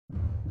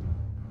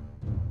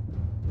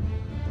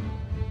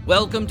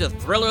Welcome to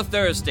Thriller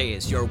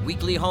Thursdays, your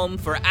weekly home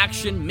for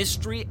action,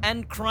 mystery,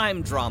 and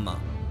crime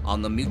drama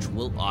on the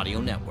Mutual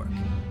Audio Network.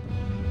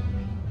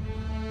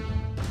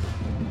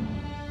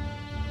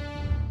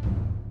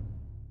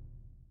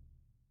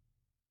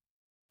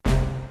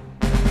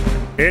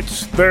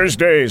 It's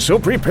Thursday, so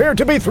prepare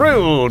to be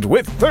thrilled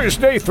with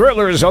Thursday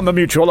Thrillers on the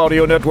Mutual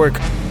Audio Network.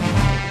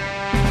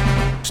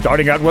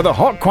 Starting out with the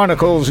Hawk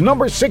Chronicles,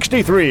 number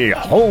 63,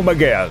 Home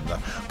Again.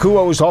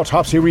 Kuo's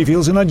autopsy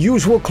reveals an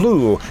unusual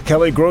clue.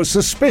 Kelly grows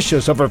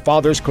suspicious of her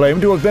father's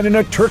claim to have been in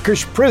a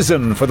Turkish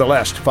prison for the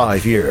last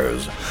 5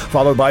 years.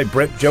 Followed by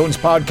Brett Jones'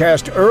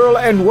 podcast, Earl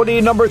and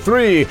Woody, number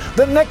 3.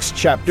 The next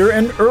chapter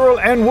in Earl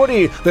and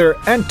Woody. Their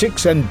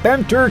antics and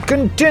banter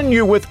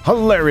continue with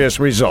hilarious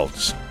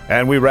results.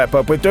 And we wrap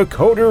up with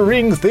Decoder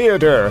Ring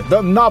Theater.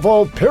 The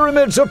novel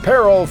Pyramids of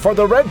Peril for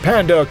the Red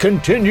Panda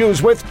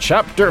continues with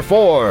Chapter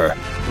 4.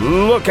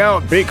 Look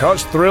out,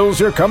 because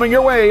thrills are coming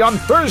your way on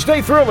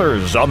Thursday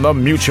Thrillers on the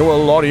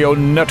Mutual Audio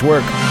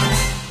Network.